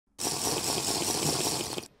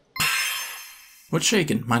What's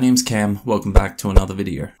shaking? My name's Cam, welcome back to another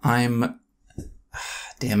video. Damn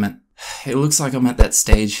it. It looks like I'm at that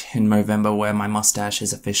stage in Movember where my mustache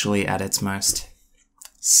is officially at its most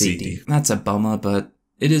seedy. That's a bummer, but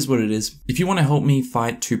it is what it is. If you want to help me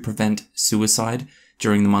fight to prevent suicide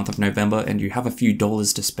during the month of November and you have a few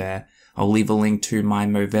dollars to spare, I'll leave a link to my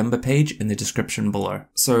Movember page in the description below.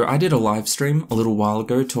 So I did a live stream a little while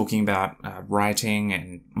ago talking about writing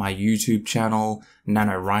and my YouTube channel,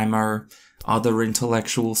 NaNoWriMo, other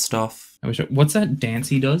intellectual stuff. What's that dance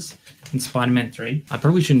he does in Spider-Man 3? I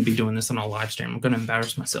probably shouldn't be doing this on a live stream. I'm going to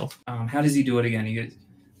embarrass myself. How does he do it again? He goes...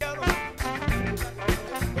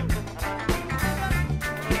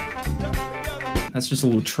 That's just a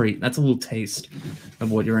little treat. That's a little taste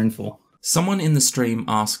of what you're in for. Someone in the stream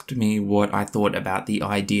asked me what I thought about the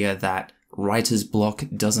idea that writer's block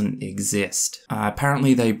doesn't exist.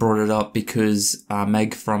 Apparently they brought it up because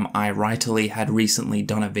Meg from iWriterly had recently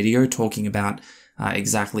done a video talking about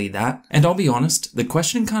exactly that. And I'll be honest, the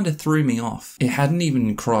question kind of threw me off. It hadn't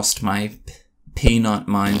even crossed my peanut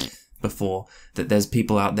mind before that there's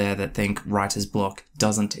people out there that think writer's block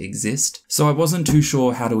doesn't exist. So I wasn't too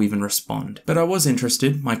sure how to even respond. But I was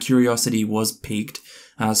interested, my curiosity was piqued.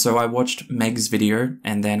 So I watched Meg's video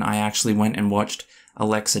and then I actually went and watched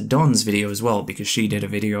Alexa Donne's video as well because she did a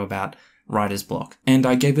video about writer's block. And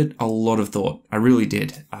I gave it a lot of thought. I really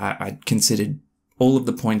did. I considered all of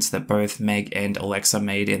the points that both Meg and Alexa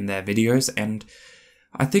made in their videos, and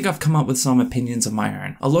I think I've come up with some opinions of my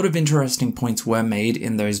own. A lot of interesting points were made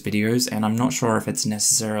in those videos, and I'm not sure if it's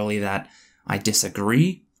necessarily that I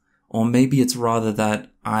disagree, or maybe it's rather that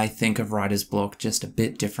I think of writer's block just a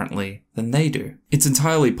bit differently than they do. It's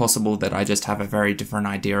entirely possible that I just have a very different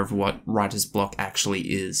idea of what writer's block actually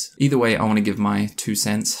is. Either way, I want to give my 2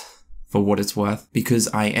 cents for what it's worth, because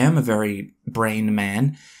I am a very brain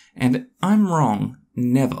man, and I'm wrong.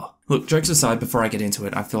 Never. Look, jokes aside, before I get into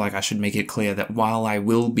it, I feel like I should make it clear that while I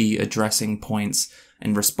will be addressing points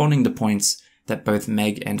and responding to points that both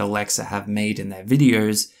Meg and Alexa have made in their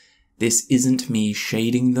videos, this isn't me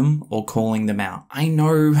shading them or calling them out. I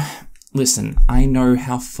know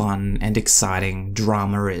how fun and exciting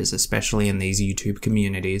drama is, especially in these YouTube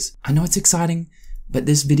communities. I know it's exciting, but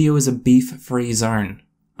this video is a beef-free zone.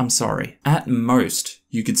 I'm sorry. At most,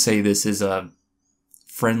 you could say this is a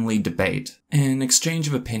friendly debate, an exchange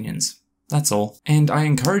of opinions. That's all. And I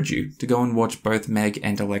encourage you to go and watch both Meg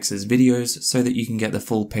and Alexa's videos so that you can get the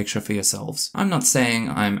full picture for yourselves. I'm not saying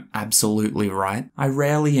I'm absolutely right. I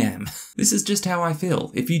rarely am. This is just how I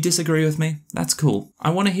feel. If you disagree with me, that's cool.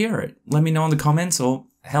 I want to hear it. Let me know in the comments, or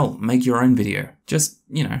hell, make your own video. Just,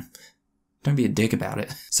 don't be a dick about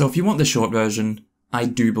it. So if you want the short version, I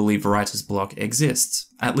do believe writer's block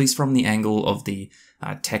exists, at least from the angle of the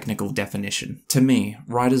technical definition. To me,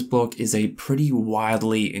 writer's block is a pretty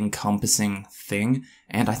widely encompassing thing,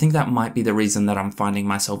 and I think that might be the reason that I'm finding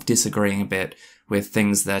myself disagreeing a bit with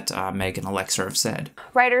things that Meg and Alexa have said.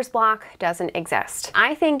 Writer's block doesn't exist.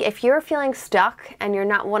 I think if you're feeling stuck and you're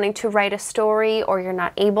not wanting to write a story or you're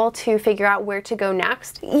not able to figure out where to go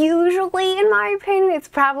next, usually, in my opinion, it's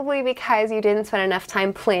probably because you didn't spend enough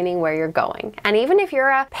time planning where you're going. And even if you're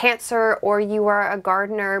a pantser or you are a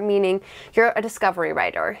gardener, meaning you're a discovery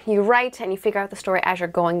writer, you write and you figure out the story as you're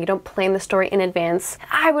going, you don't plan the story in advance,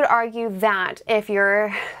 I would argue that if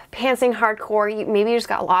you're pantsing hardcore, maybe you just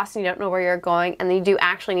got lost and you don't know where you're going, and you do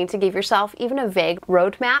actually need to give yourself even a vague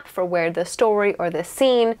roadmap for where the story or the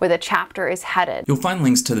scene or the chapter is headed. You'll find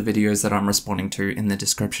links to the videos that I'm responding to in the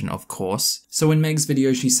description, of course. So in Meg's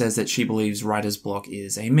video, she says that she believes writer's block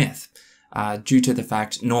is a myth. Due to the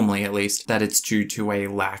fact, normally at least, that it's due to a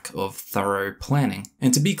lack of thorough planning.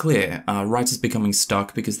 And to be clear, writers becoming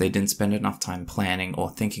stuck because they didn't spend enough time planning or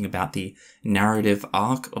thinking about the narrative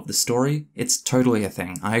arc of the story, it's totally a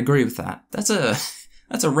thing. I agree with that. That's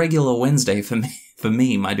a regular Wednesday for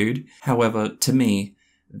me, my dude. However, to me,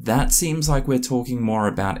 that seems like we're talking more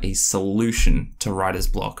about a solution to writer's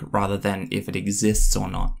block rather than if it exists or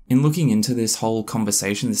not. In looking into this whole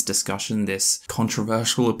conversation, this discussion, this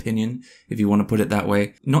controversial opinion, if you want to put it that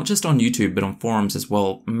way, not just on YouTube but on forums as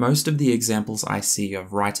well, most of the examples I see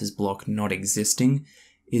of writer's block not existing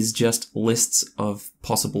is just lists of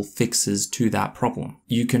possible fixes to that problem.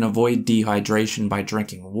 You can avoid dehydration by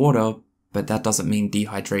drinking water, but that doesn't mean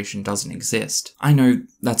dehydration doesn't exist. I know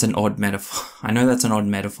that's an odd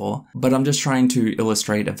metaphor, but I'm just trying to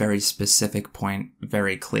illustrate a very specific point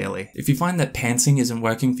very clearly. If you find that pantsing isn't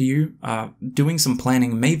working for you, doing some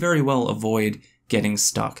planning may very well avoid getting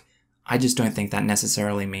stuck. I just don't think that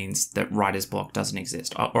necessarily means that writer's block doesn't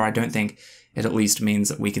exist, or I don't think it at least means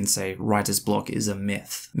that we can say writer's block is a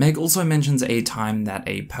myth. Meg also mentions a time that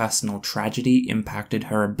a personal tragedy impacted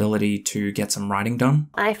her ability to get some writing done.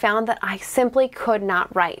 I found that I simply could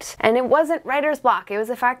not write. And it wasn't writer's block, it was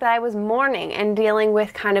the fact that I was mourning and dealing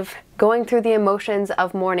with kind of going through the emotions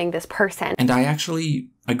of mourning this person. And I actually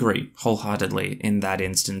agree wholeheartedly in that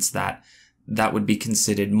instance that would be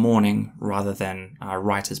considered mourning rather than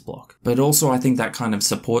writer's block. But also I think that kind of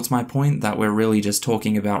supports my point that we're really just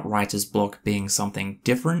talking about writer's block being something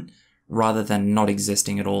different rather than not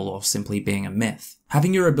existing at all or simply being a myth.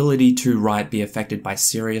 Having your ability to write be affected by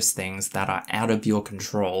serious things that are out of your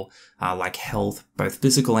control, like health, both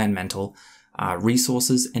physical and mental,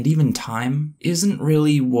 resources, and even time, isn't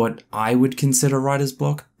really what I would consider writer's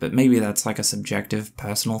block, but maybe that's like a subjective,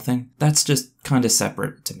 personal thing. That's just kind of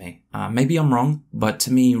separate to me. Maybe I'm wrong, but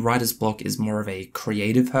to me, writer's block is more of a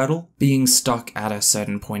creative hurdle. Being stuck at a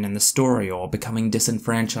certain point in the story or becoming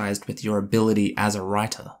disenfranchised with your ability as a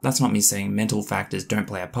writer. That's not me saying mental factors don't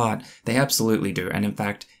play a part. They absolutely do, and in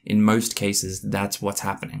fact, in most cases, that's what's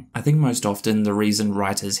happening. I think most often the reason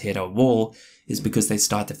writers hit a wall is because they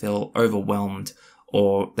start to feel overwhelmed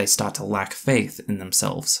or they start to lack faith in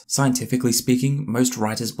themselves. Scientifically speaking, most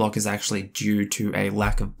writer's block is actually due to a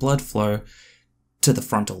lack of blood flow to the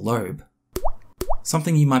frontal lobe.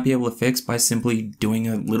 Something you might be able to fix by simply doing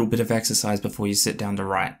a little bit of exercise before you sit down to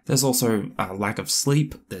write. There's also a lack of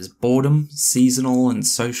sleep, there's boredom, seasonal and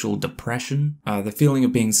social depression. The feeling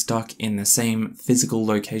of being stuck in the same physical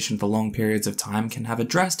location for long periods of time can have a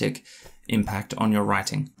drastic impact on your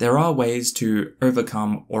writing. There are ways to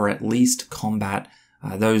overcome or at least combat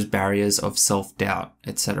those barriers of self-doubt,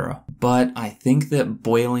 etc. But I think that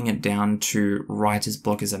boiling it down to writer's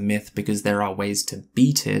block is a myth because there are ways to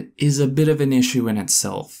beat it is a bit of an issue in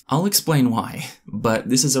itself. I'll explain why, but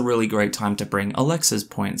this is a really great time to bring Alexa's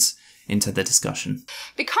points into the discussion.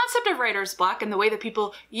 The concept of writer's block and the way that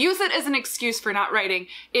people use it as an excuse for not writing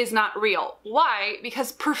is not real. Why?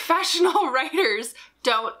 Because professional writers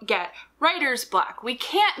don't get writer's block. We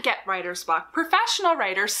can't get writer's block. Professional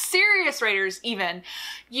writers, serious writers even,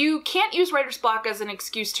 you can't use writer's block as an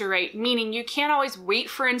excuse to write, meaning you can't always wait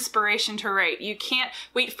for inspiration to write. You can't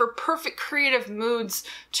wait for perfect creative moods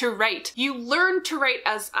to write. You learn to write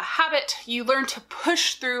as a habit. You learn to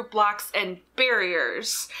push through blocks and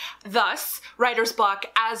barriers. Thus, writer's block,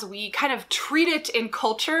 as we kind of treat it in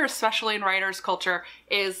culture, especially in writer's culture,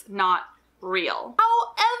 is not real.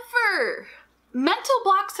 However, mental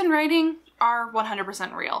blocks in writing are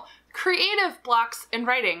 100% real. Creative blocks in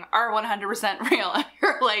writing are 100% real. And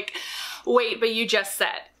you're like, wait, but you just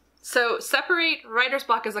said. So separate writer's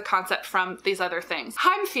block as a concept from these other things.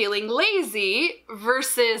 I'm feeling lazy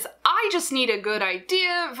versus I just need a good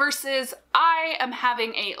idea versus I am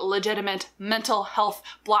having a legitimate mental health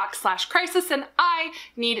block / crisis and I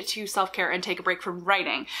need to self-care and take a break from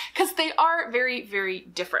writing, because they are very, very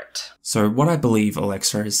different. So what I believe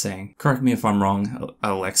Alexa is saying, correct me if I'm wrong,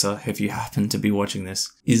 Alexa, if you happen to be watching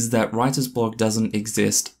this, is that writer's block doesn't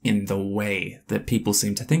exist in the way that people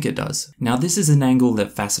seem to think it does. Now this is an angle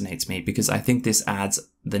that fascinates me because I think this adds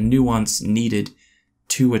the nuance needed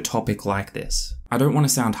to a topic like this. I don't want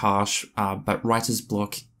to sound harsh, but writer's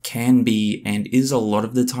block can be and is a lot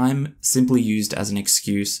of the time simply used as an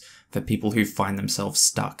excuse for people who find themselves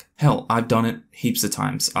stuck. Hell, I've done it heaps of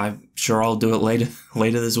times. I'm sure I'll do it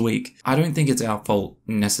later this week. I don't think it's our fault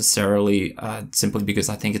necessarily, simply because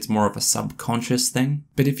I think it's more of a subconscious thing.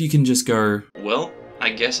 But if you can just go, well, I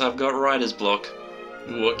guess I've got writer's block.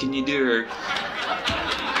 What can you do?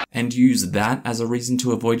 And use that as a reason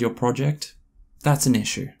to avoid your project, that's an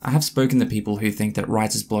issue. I have spoken to people who think that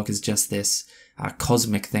writer's block is just this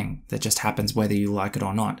cosmic thing that just happens whether you like it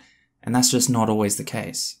or not, and that's just not always the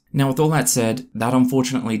case. Now with all that said, that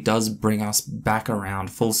unfortunately does bring us back around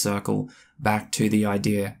full circle, back to the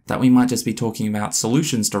idea that we might just be talking about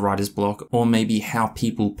solutions to writer's block, or maybe how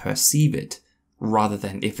people perceive it, rather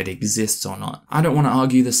than if it exists or not. I don't want to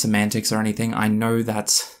argue the semantics or anything. I know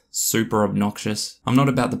that's super obnoxious. I'm not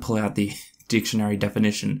about to pull out the dictionary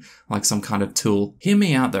definition like some kind of tool. Hear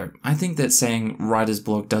me out though. I think that saying writer's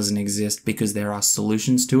block doesn't exist because there are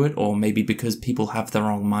solutions to it, or maybe because people have the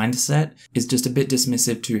wrong mindset, is just a bit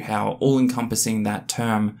dismissive to how all-encompassing that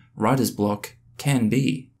term writer's block can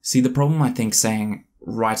be. See, the problem I think saying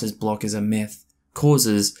writer's block is a myth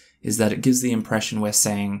causes is that it gives the impression we're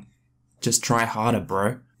saying, just try harder,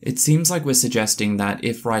 bro. It seems like we're suggesting that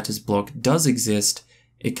if writer's block does exist,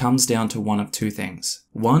 it comes down to one of two things.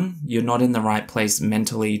 One, you're not in the right place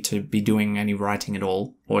mentally to be doing any writing at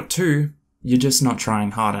all. Or two, You're just not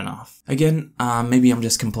trying hard enough. Again, maybe I'm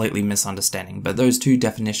just completely misunderstanding, but those two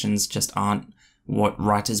definitions just aren't what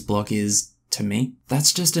writer's block is to me.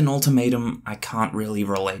 That's just an ultimatum I can't really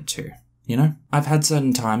relate to, you know? I've had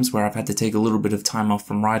certain times where I've had to take a little bit of time off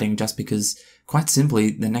from writing just because, quite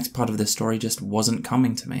simply, the next part of the story just wasn't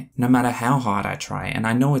coming to me. No matter how hard I try, and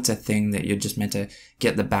I know it's a thing that you're just meant to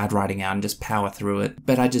get the bad writing out and just power through it,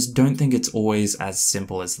 but I just don't think it's always as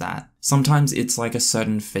simple as that. Sometimes it's like a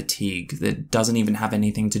certain fatigue that doesn't even have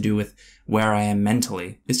anything to do with where I am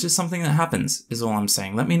mentally. It's just something that happens, is all I'm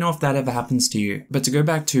saying. Let me know if that ever happens to you. But to go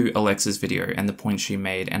back to Alexa's video and the point she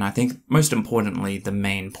made, and I think most importantly, the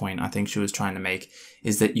main point I think she was trying to make,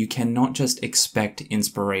 is that you cannot just expect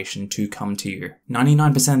inspiration to come to you.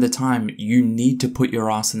 99% of the time, you need to put your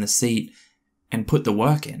ass in the seat and put the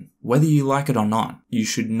work in. Whether you like it or not, you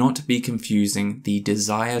should not be confusing the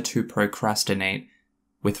desire to procrastinate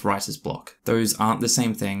with writer's block. Those aren't the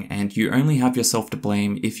same thing, and you only have yourself to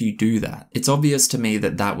blame if you do that. It's obvious to me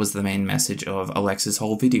that that was the main message of Alexa's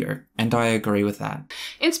whole video, and I agree with that.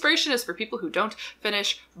 Inspiration is for people who don't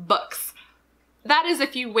finish books. That is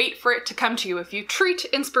if you wait for it to come to you. If you treat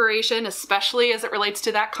inspiration, especially as it relates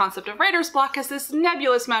to that concept of writer's block, as this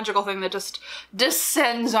nebulous magical thing that just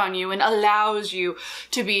descends on you and allows you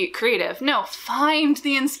to be creative. No, find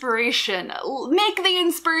the inspiration. Make the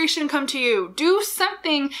inspiration come to you. Do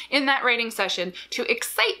something in that writing session to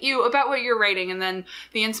excite you about what you're writing, and then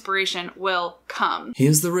the inspiration will come.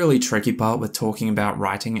 Here's the really tricky part with talking about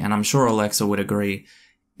writing, and I'm sure Alexa would agree.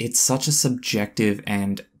 It's such a subjective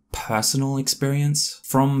and personal experience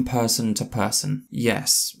from person to person.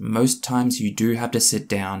 Yes, most times you do have to sit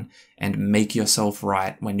down and make yourself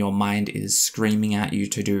write when your mind is screaming at you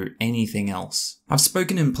to do anything else. I've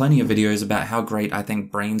spoken in plenty of videos about how great I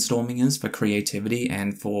think brainstorming is for creativity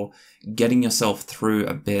and for getting yourself through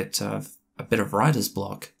a bit of writer's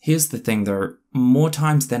block. Here's the thing though, more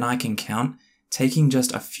times than I can count, taking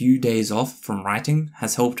just a few days off from writing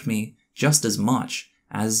has helped me just as much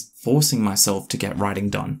as forcing myself to get writing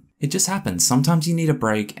done. It just happens. Sometimes you need a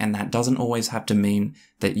break, and that doesn't always have to mean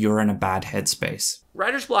that you're in a bad headspace.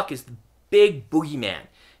 Writer's block is the big boogeyman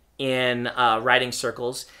in writing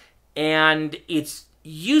circles, and it's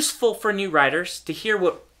useful for new writers to hear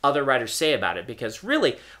what other writers say about it, because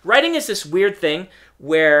really, writing is this weird thing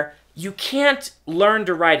where you can't learn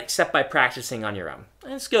to write except by practicing on your own.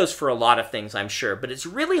 And this goes for a lot of things, I'm sure, but it's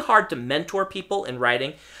really hard to mentor people in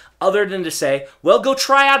writing other than to say, well, go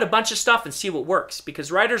try out a bunch of stuff and see what works,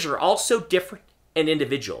 because writers are all so different and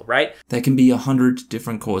individual, right? There can be 100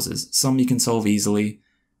 different causes. Some you can solve easily,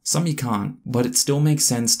 some you can't, but it still makes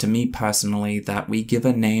sense to me personally that we give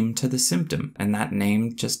a name to the symptom, and that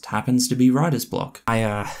name just happens to be writer's block.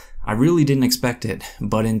 I really didn't expect it,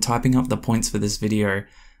 but in typing up the points for this video,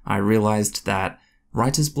 I realized that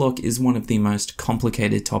writer's block is one of the most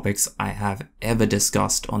complicated topics I have ever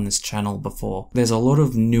discussed on this channel before. There's a lot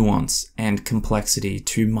of nuance and complexity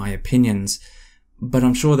to my opinions, but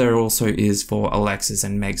I'm sure there also is for Alexa's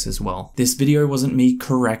and Meg's as well. This video wasn't me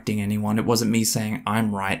correcting anyone, it wasn't me saying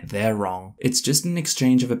I'm right, they're wrong. It's just an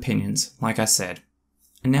exchange of opinions, like I said.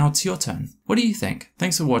 And now it's your turn. What do you think?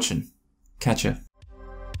 Thanks for watching. Catch ya.